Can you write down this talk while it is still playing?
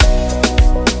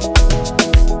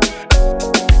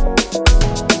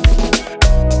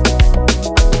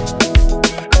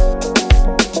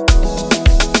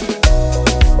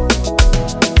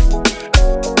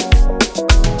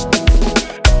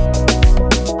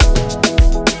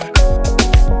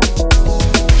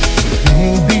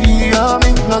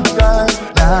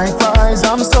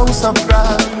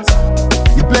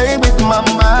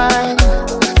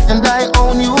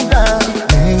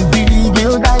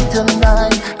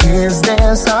Is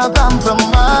this a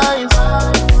compromise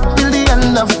till the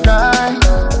end of time?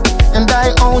 And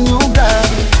I own you,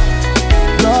 girl.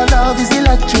 Your love is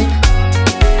electric.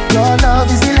 Your love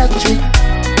is electric.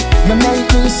 You make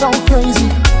me so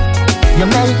crazy. You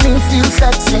make me feel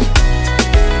sexy.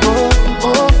 Oh,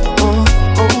 oh, oh,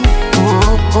 oh,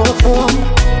 oh, oh, oh.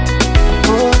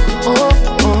 Oh, oh,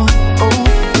 oh, oh,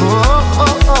 oh,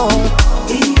 oh, oh.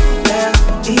 E-L-E-C-T-R-I-C.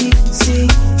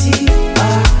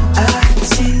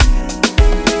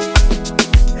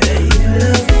 Hey, you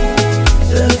love me,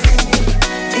 love me.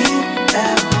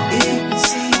 E-L-E-C-T-R-I-C.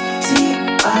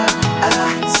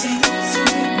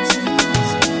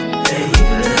 Hey, you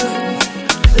love me,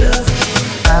 love me.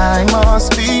 I must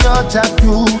be your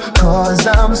tattoo, 'cause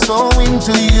I'm so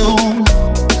into you.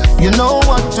 You know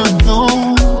what to do,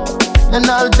 and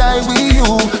I'll die with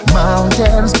you.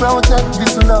 Mountains protect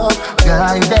this love,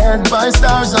 guided by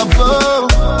stars above.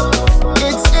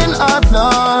 It's in our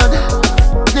blood,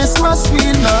 this must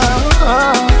be love.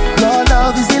 Your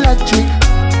love is electric.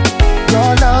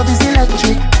 Your love is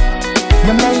electric.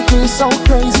 You make me so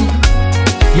crazy.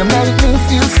 You make me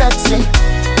feel sexy.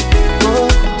 Oh,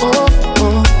 oh,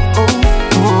 oh, oh,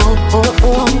 oh, oh,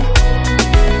 oh.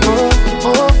 Oh,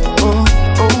 oh, oh,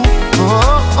 oh,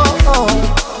 oh, oh, oh.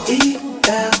 E-L-E-C-T-R-I-C.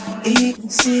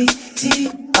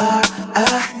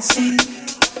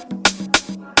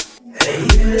 Hey,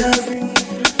 you love me,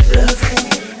 love me.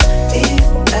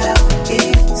 E-L-E-C-T-R-I-C.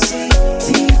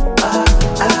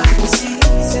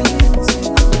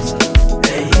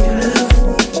 Hey, you love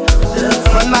me, love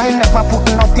me. But I never put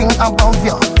nothing above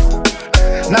you,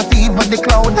 not even the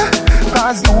cloud.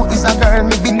 'Cause you is a girl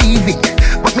me believing,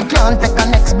 but me can't take a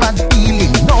next bad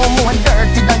feeling. No more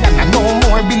dirty Diana, no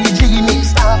more Billie Jean.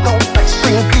 Start out fresh,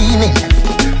 spring cleaning.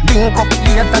 Link up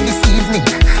later this evening.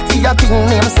 See a thing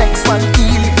named sexual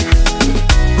healing.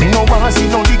 Me no wanna see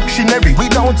no dictionary.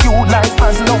 Without you, life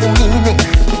has no meaning.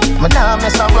 Me nah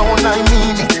mess around, I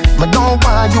mean it. Me don't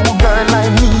want you, girl, I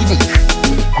need it.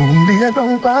 Come lay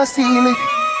down past ceiling.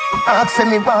 Ask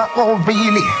me what, oh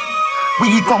really? We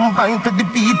combine to the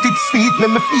beat, it's sweet. Let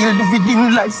me feel the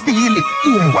rhythm like steal it.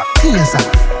 Hear what? Tears up.